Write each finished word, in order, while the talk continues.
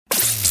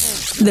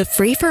The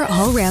Free for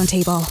All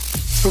Roundtable.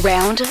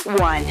 Round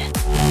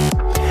 1.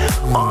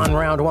 On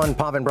round 1,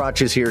 Paven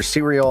Bratch is here,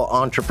 serial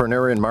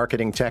entrepreneur in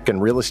marketing, tech,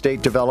 and real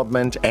estate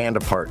development, and a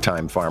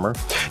part-time farmer.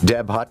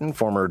 Deb Hutton,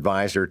 former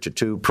advisor to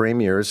 2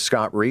 premiers.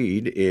 Scott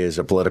Reid is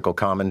a political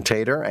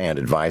commentator and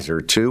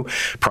advisor to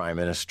Prime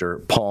Minister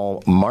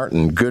Paul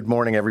Martin. Good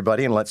morning,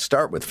 everybody, and let's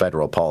start with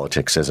federal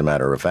politics, as a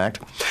matter of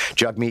fact.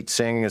 Jagmeet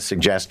Singh is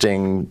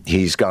suggesting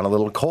he's gone a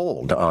little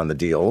cold on the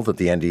deal that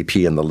the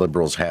NDP and the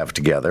Liberals have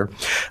together.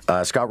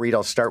 Scott Reid,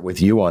 I'll start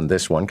with you on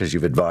this one, because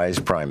you've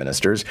advised prime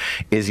ministers.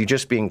 Is he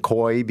just being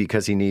coy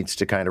because he needs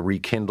to kind of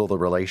rekindle the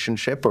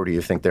relationship, or do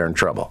you think they're in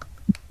trouble?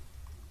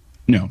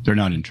 No, they're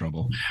not in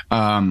trouble.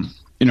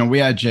 We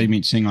had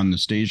Jagmeet Singh on the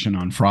station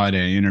on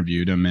Friday. I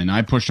interviewed him, and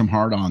I pushed him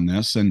hard on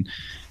this, and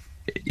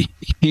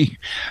he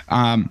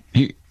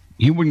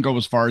wouldn't go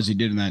as far as he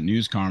did in that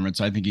news conference.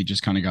 I think he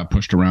just kind of got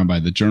pushed around by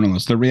the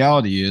journalists. The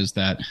reality is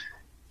that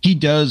he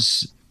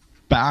does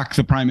back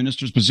the prime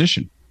minister's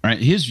position. Right.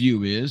 His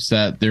view is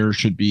that there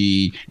should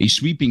be a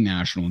sweeping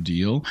national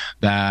deal,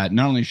 that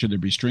not only should there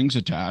be strings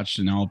attached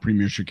and all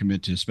premiers should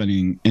commit to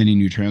spending any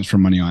new transfer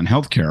money on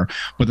healthcare,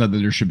 but that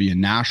there should be a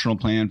national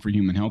plan for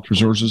human health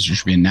resources. There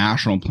should be a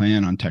national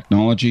plan on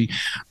technology.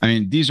 I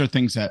mean, these are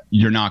things that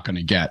you're not going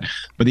to get.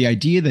 But the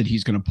idea that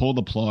he's going to pull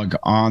the plug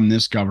on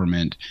this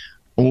government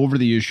over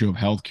the issue of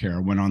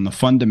healthcare, when on the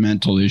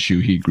fundamental issue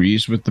he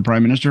agrees with the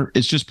prime minister,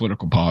 it's just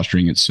political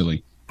posturing. It's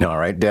silly. All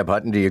right. Deb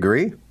Hutton, do you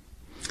agree?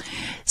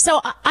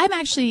 So I'm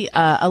actually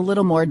a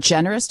little more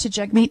generous to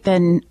Jagmeet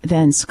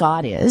than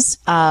Scott is.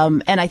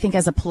 And I think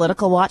as a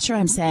political watcher,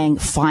 I'm saying,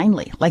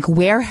 finally, like,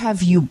 where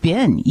have you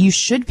been? You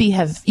should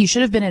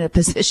have been in a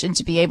position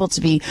to be able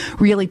to be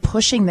really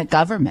pushing the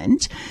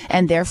government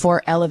and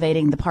therefore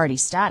elevating the party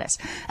status.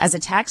 As a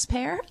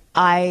taxpayer,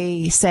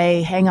 I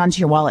say hang on to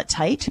your wallet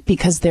tight,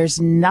 because there's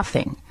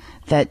nothing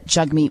that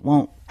Jagmeet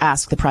won't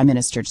ask the prime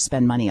minister to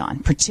spend money on,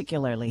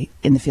 particularly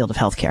in the field of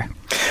healthcare.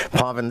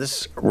 Paven,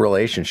 this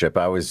relationship,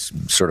 I was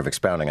sort of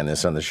expounding on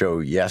this on the show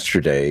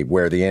yesterday,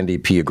 where the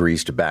NDP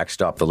agrees to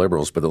backstop the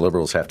Liberals, but the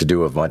Liberals have to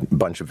do a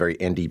bunch of very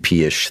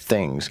NDP-ish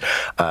things,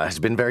 has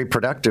been very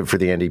productive for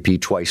the NDP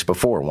twice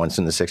before, once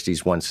in the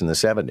 60s, once in the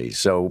 70s.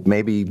 So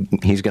maybe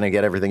he's going to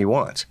get everything he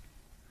wants.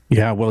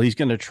 Yeah, well, he's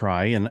going to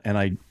try, and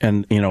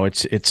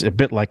it's a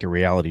bit like a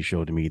reality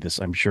show to me. This,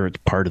 I'm sure it's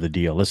part of the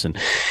deal. Listen,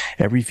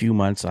 every few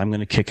months I'm going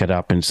to kick it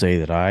up and say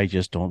that I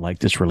just don't like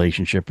this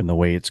relationship and the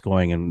way it's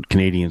going, and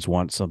Canadians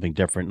want something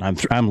different.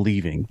 And I'm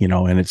leaving,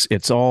 and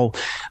it's all,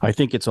 I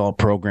think it's all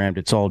programmed.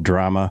 It's all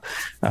drama,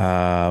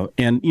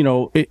 and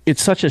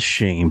it's such a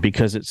shame,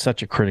 because it's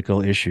such a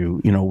critical issue.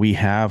 We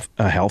have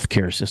a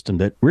healthcare system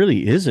that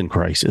really is in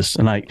crisis,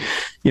 and and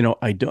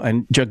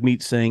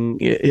Jagmeet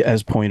Singh,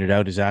 as pointed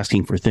out, is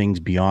asking for things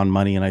beyond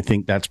money, and I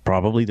think that's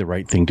probably the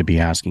right thing to be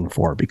asking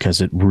for,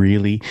 because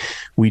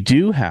we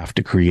do have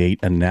to create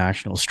a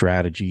national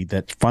strategy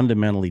that's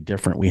fundamentally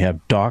different. We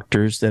have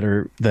doctors that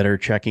are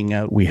checking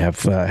out. We have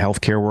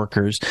healthcare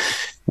workers.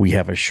 We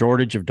have a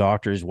shortage of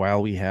doctors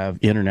while we have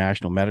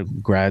international medical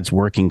grads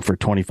working for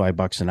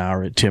 $25 an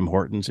hour at Tim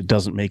Hortons. It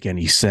doesn't make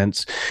any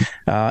sense.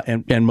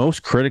 And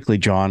most critically,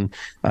 John,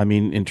 I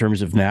mean, in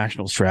terms of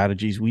national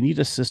strategies, we need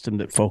a system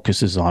that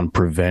focuses on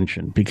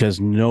prevention, because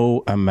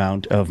no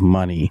amount of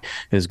money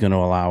is going to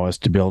allow us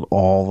to build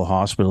all the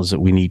hospitals that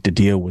we need to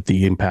deal with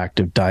the impact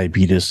of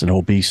diabetes and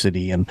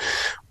obesity and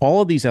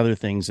all of these other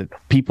things that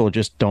people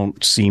just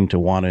don't seem to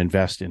want to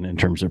invest in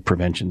terms of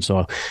prevention.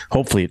 So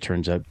hopefully it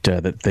turns out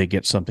that they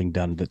get something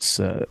done that's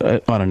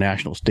on a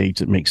national stage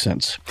that makes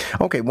sense.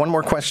 Okay, one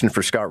more question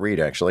for Scott Reid,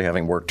 actually,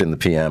 having worked in the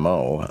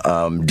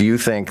PMO. Do you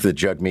think that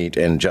Jagmeet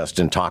and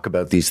Justin talk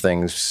about these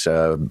things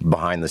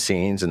behind the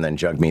scenes, and then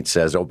Jagmeet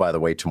says, oh, by the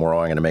way, tomorrow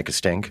I'm going to make a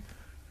stink?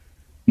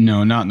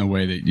 No, not in the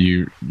way that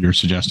you're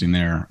suggesting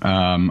there.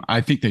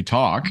 I think they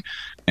talk.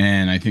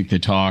 And I think they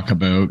talk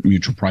about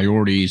mutual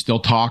priorities. They'll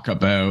talk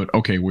about,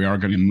 okay, we are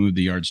going to move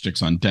the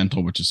yardsticks on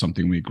dental, which is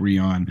something we agree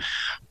on.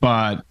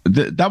 But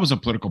that was a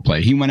political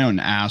play. He went out and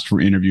asked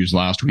for interviews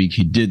last week.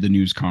 He did the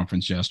news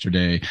conference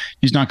yesterday.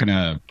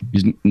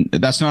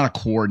 That's not a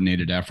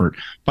coordinated effort.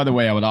 By the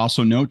way, I would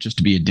also note, just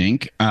to be a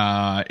dink,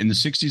 in the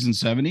 60s and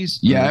 70s,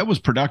 it was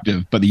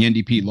productive, but the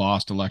NDP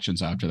lost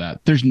elections after that.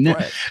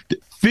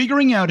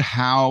 Figuring out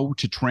how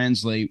to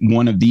translate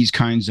one of these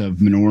kinds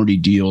of minority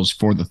deals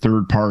for the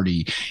third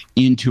party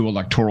into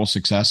electoral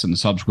success in the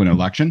subsequent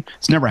election,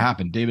 it's never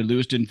happened. David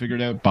Lewis didn't figure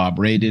it out. Bob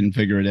Rae didn't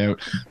figure it out.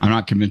 I'm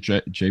not convinced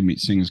Jagmeet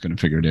Singh is going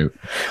to figure it out.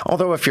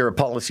 Although if you're a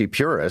policy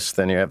purist,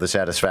 then you have the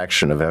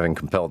satisfaction of having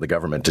compelled the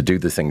government to do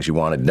the things you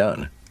wanted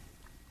done.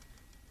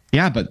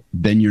 Yeah, but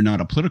then you're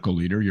not a political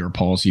leader. You're a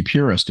policy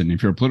purist. And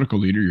if you're a political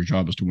leader, your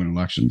job is to win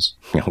elections.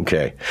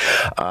 Okay.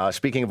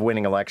 Speaking of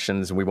winning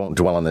elections, we won't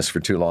dwell on this for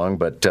too long,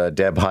 but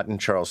Deb Hutton,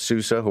 Charles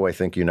Sousa, who I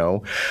think you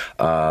know,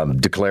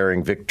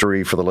 declaring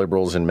victory for the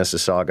Liberals in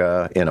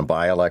Mississauga in a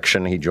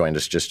by-election. He joined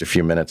us just a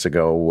few minutes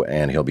ago,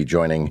 and he'll be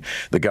joining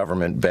the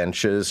government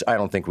benches. I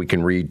don't think we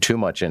can read too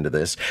much into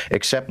this,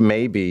 except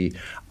maybe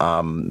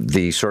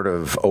the sort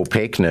of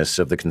opaqueness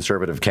of the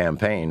Conservative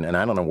campaign. And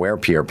I don't know where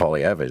Pierre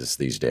Poilievre is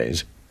these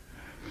days.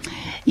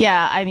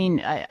 Yeah, I mean,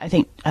 I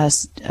think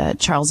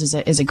Charles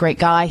is a great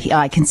guy.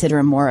 I consider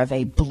him more of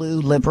a blue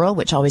liberal,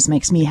 which always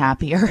makes me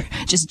happier,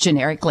 just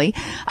generically.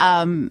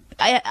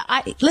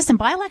 Listen,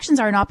 by-elections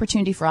are an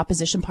opportunity for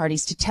opposition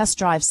parties to test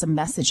drive some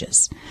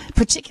messages,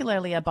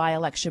 particularly a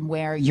by-election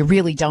where you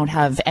really don't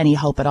have any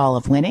hope at all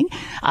of winning.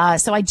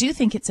 So I do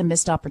think it's a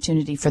missed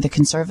opportunity for the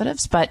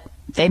Conservatives, but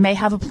they may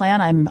have a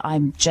plan.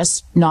 I'm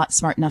just not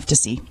smart enough to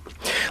see.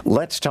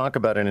 Let's talk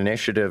about an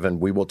initiative, and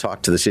we will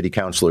talk to the city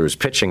councillor who's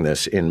pitching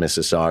this in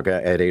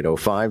Mississauga at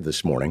 8:05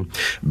 this morning.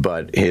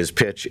 But his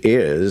pitch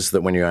is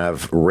that when you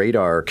have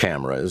radar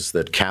cameras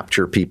that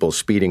capture people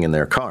speeding in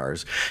their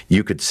cars,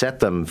 you could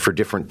set them for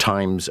different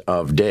times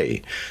of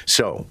day.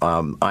 So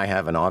I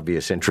have an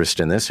obvious interest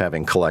in this,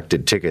 having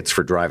collected tickets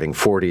for driving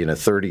 40 in a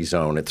 30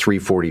 zone at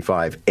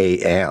 3:45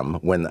 a.m.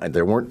 when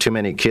there weren't too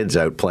many kids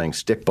out playing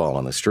stickball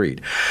on the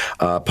street.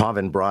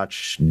 Paven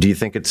Bratch, do you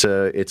think it's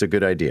a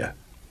good idea?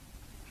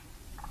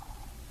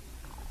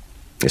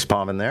 Is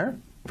Paven there?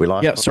 We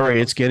lost. Yeah, sorry,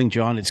 it's getting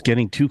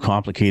too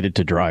complicated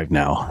to drive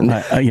now.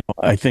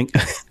 I think.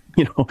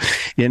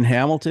 In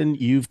Hamilton,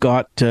 you've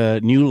got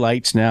new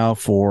lights now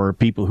for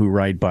people who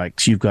ride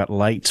bikes. You've got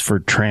lights for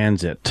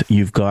transit.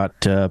 You've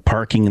got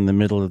parking in the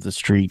middle of the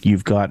street.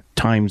 You've got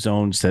time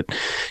zones that,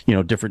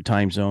 different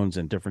time zones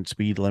and different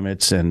speed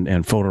limits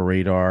and photo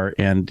radar.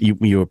 And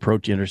you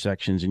approach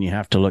intersections and you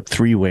have to look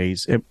three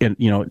ways.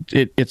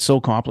 It's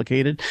so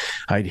complicated.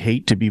 I'd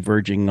hate to be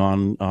verging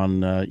on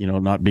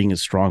not being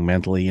as strong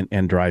mentally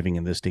and driving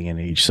in this day and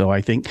age. So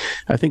I think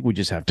we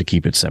just have to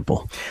keep it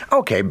simple.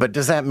 Okay, but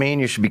does that mean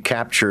you should be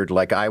captured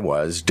like I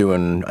was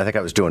doing? I think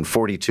I was doing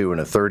 42 in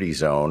a 30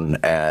 zone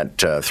at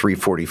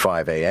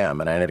 3:45 a.m.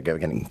 and I ended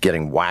up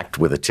getting whacked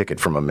with a ticket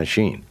from a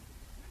machine.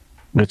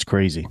 That's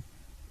crazy.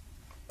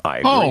 I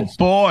agree. Oh,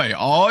 boy.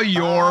 All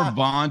your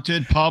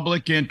vaunted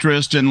public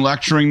interest in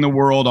lecturing the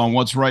world on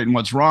what's right and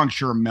what's wrong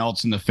sure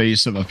melts in the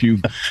face of a few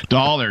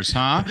dollars,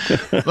 huh?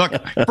 Look,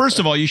 first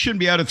of all, you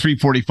shouldn't be out at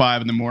 3:45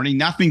 in the morning.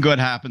 Nothing good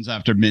happens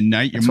after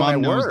midnight. Your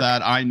mom knows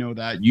that. I know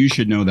that. You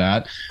should know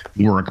that.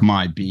 Work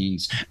my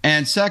beans.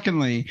 And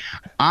secondly,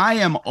 I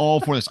am all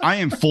for this. I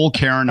am full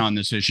Karen on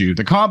this issue.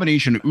 The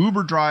combination of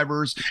Uber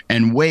drivers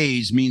and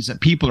Waze means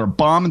that people are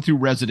bombing through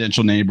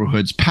residential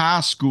neighborhoods,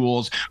 past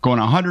schools,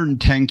 going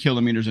 110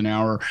 kilometers an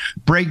hour,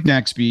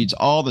 breakneck speeds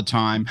all the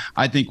time.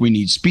 I think we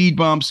need speed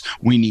bumps.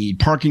 We need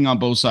parking on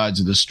both sides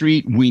of the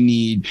street. We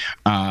need,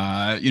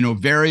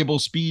 variable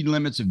speed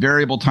limits at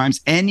variable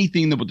times.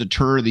 Anything that would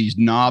deter these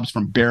knobs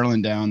from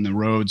barreling down the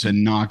roads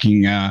and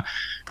knocking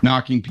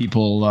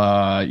people,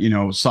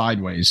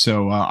 sideways.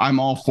 So I'm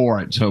all for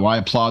it. So I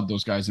applaud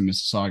those guys in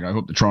Mississauga. I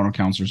hope the Toronto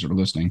councillors are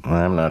listening.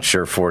 I'm not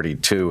sure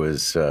 42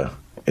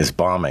 is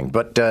bombing,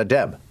 but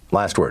Deb,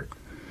 last word.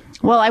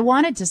 Well, I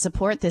wanted to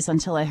support this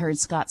until I heard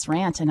Scott's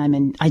rant,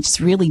 and I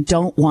just really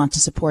don't want to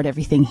support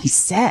everything he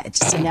said.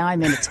 So now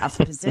I'm in a tough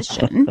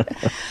position.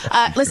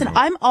 Listen,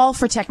 I'm all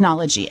for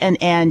technology,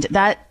 and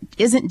that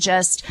isn't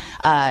just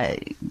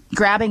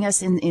grabbing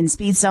us in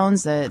speed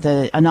zones,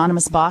 the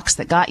anonymous box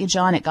that got you,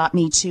 John. It got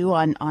me too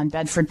on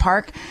Bedford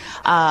Park.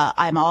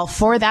 I'm all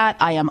for that.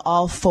 I am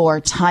all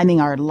for timing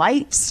our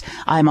lights.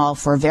 I'm all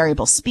for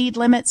variable speed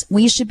limits.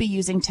 We should be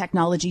using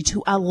technology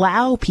to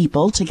allow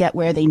people to get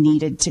where they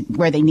need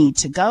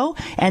to go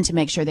and to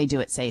make sure they do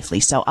it safely.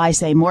 So I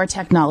say more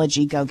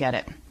technology, go get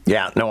it.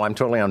 Yeah, no, I'm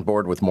totally on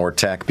board with more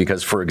tech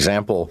because, for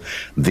example,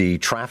 the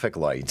traffic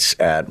lights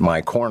at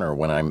my corner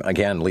when I'm,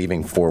 again,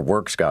 leaving for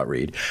work, Scott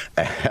Reid,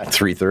 at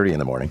 3:30 in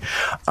the morning,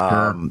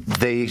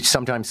 they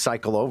sometimes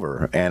cycle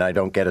over and I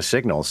don't get a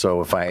signal. So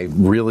if I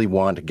really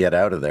want to get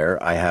out of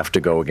there, I have to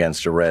go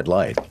against a red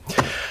light.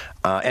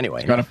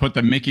 Anyway. Got to put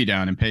the Mickey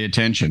down and pay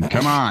attention.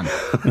 Come on.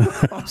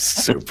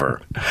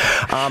 Super.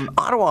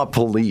 Ottawa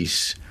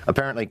police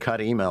apparently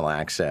cut email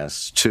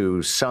access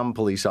to some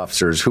police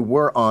officers who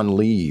were on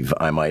leave,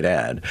 I might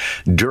add,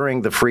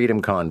 during the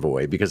Freedom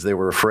Convoy because they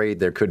were afraid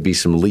there could be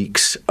some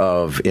leaks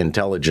of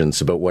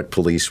intelligence about what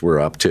police were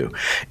up to.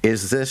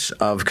 Is this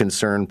of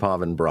concern,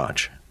 Paven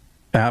Bratch?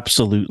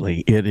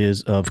 Absolutely. It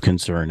is of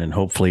concern. And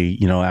hopefully,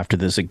 after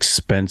this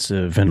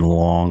expensive and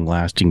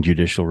long-lasting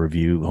judicial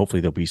review, hopefully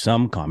there'll be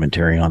some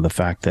commentary on the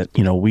fact that,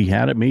 we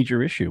had a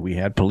major issue. We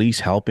had police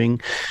helping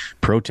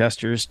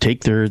protesters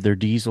take their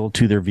diesel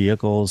to their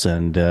vehicles.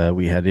 And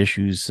we had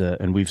issues,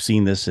 and we've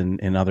seen this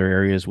in other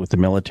areas with the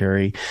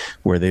military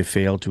where they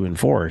failed to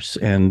enforce.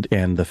 And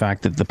the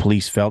fact that the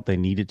police felt they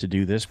needed to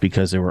do this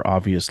because there were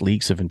obvious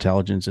leaks of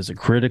intelligence is a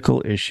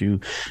critical issue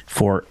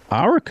for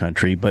our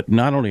country, but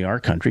not only our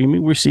country. I mean,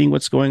 we're seeing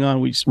what's going on.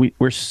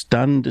 We're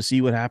stunned to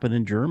see what happened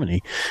in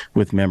Germany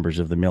with members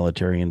of the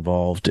military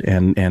involved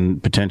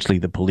and potentially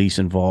the police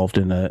involved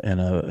in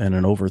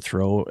an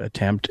overthrow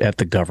attempt at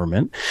the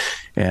government.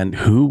 And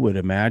who would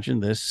imagine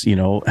this,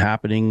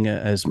 happening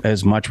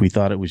as much? We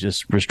thought it was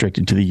just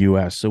restricted to the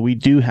U.S. So we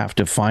do have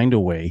to find a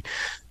way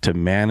to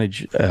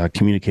manage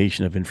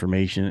communication of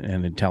information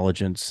and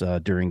intelligence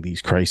during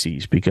these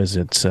crises, because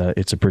it's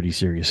a pretty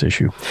serious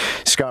issue.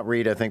 Scott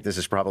Reid, I think this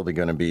is probably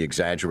going to be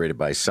exaggerated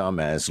by some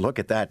as, look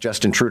at that,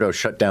 Justin Trudeau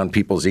shut down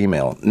people's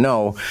email.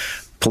 No,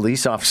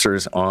 police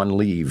officers on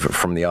leave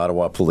from the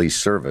Ottawa Police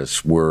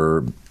Service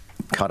were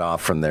cut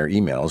off from their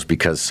emails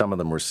because some of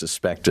them were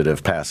suspected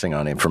of passing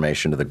on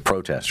information to the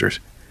protesters.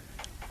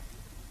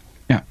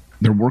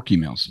 Their work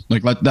emails.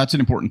 That's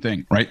an important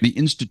thing, right? The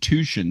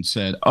institution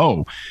said,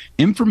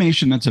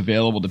 information that's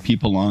available to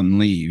people on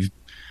leave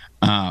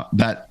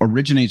that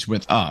originates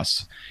with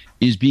us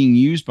is being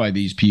used by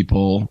these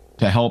people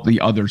to help the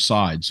other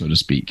side, so to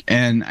speak.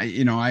 And,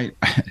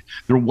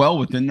 they're well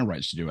within their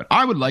rights to do it.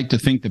 I would like to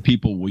think that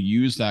people will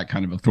use that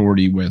kind of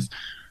authority with,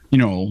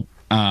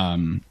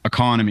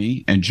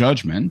 economy and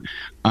judgment.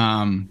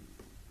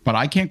 But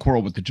I can't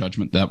quarrel with the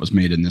judgment that was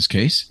made in this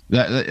case.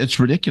 It's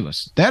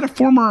ridiculous. They had a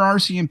former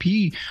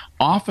RCMP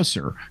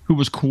officer who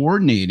was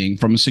coordinating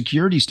from a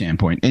security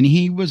standpoint, and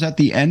he was at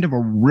the end of a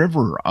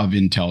river of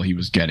intel he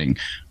was getting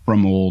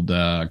from old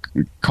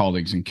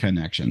colleagues and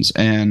connections.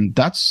 And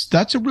that's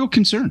a real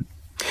concern.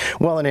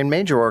 Well, and in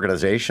major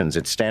organizations,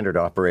 it's standard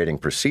operating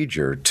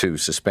procedure to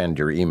suspend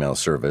your email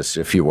service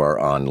if you are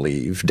on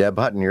leave. Deb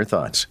Hutton, your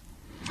thoughts?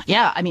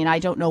 Yeah, I mean, I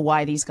don't know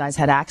why these guys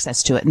had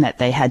access to it and that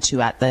they had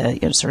to, at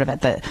the sort of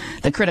at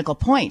the critical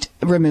point,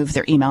 remove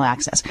their email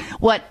access.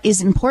 What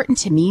is important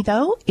to me,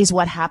 though, is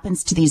what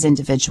happens to these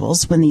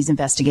individuals when these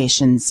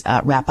investigations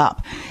wrap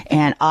up.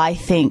 And I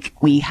think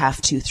we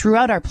have to,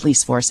 throughout our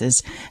police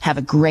forces, have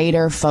a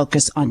greater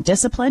focus on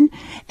discipline.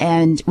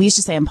 And we used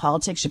to say in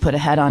politics, you put a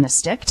head on a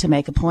stick to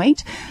make a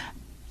point.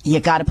 You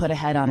got to put a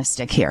head on a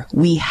stick here.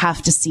 We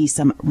have to see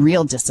some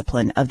real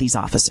discipline of these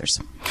officers.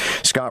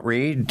 Scott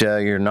Reid,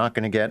 you're not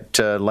going to get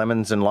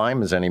lemons and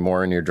limes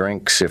anymore in your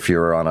drinks if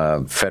you're on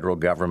a federal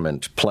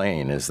government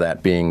plane. Is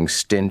that being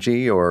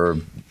stingy, or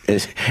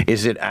is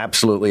it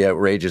absolutely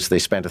outrageous they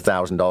spent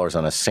 $1,000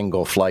 on a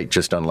single flight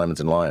just on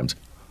lemons and limes?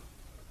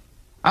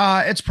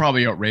 It's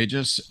probably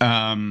outrageous.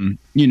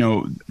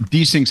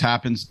 These things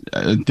happen.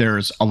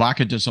 There's a lack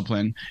of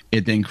discipline.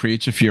 It then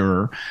creates a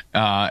furor.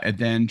 It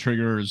then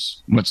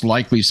triggers what's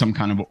likely some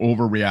kind of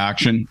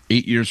overreaction.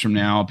 8 years from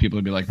now, people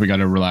will be like, we got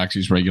to relax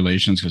these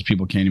regulations because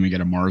people can't even get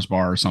a Mars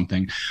bar or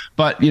something.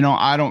 But,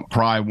 I don't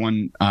cry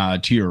one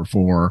tear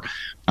for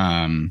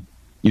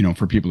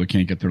people who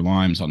can't get their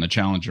limes on the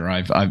Challenger.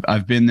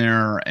 I've been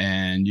there,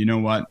 and you know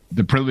what?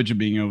 The privilege of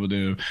being able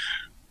to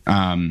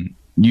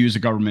use a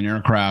government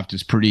aircraft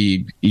is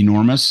pretty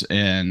enormous,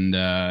 and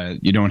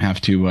you don't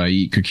have to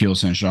eat Coquille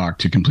Saint-Jacques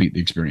to complete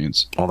the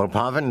experience. Although,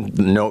 Paven,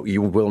 no,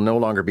 you will no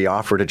longer be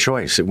offered a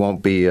choice. It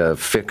won't be a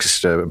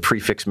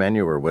prefix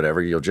menu or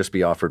whatever. You'll just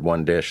be offered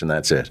one dish, and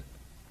that's it.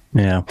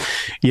 Yeah,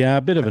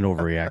 a bit of an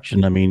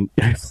overreaction. I mean,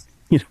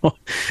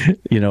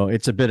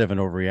 it's a bit of an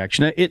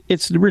overreaction.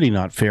 It's really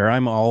not fair.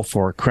 I'm all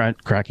for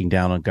cracking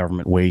down on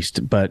government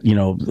waste, but a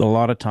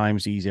lot of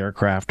times these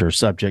aircraft are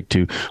subject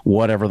to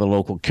whatever the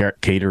local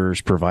caterer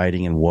is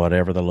providing and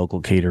whatever the local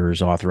caterer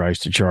is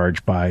authorized to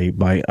charge by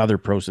other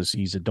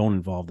processes that don't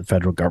involve the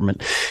federal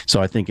government.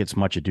 So I think it's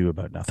much ado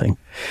about nothing.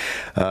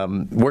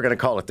 We're going to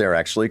call it there,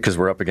 actually, because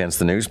we're up against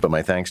the news. But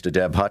my thanks to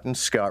Deb Hutton,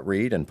 Scott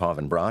Reid, and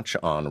Paven Bratch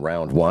on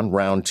round one.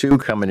 Round two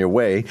coming your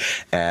way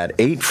at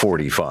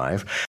 8:45.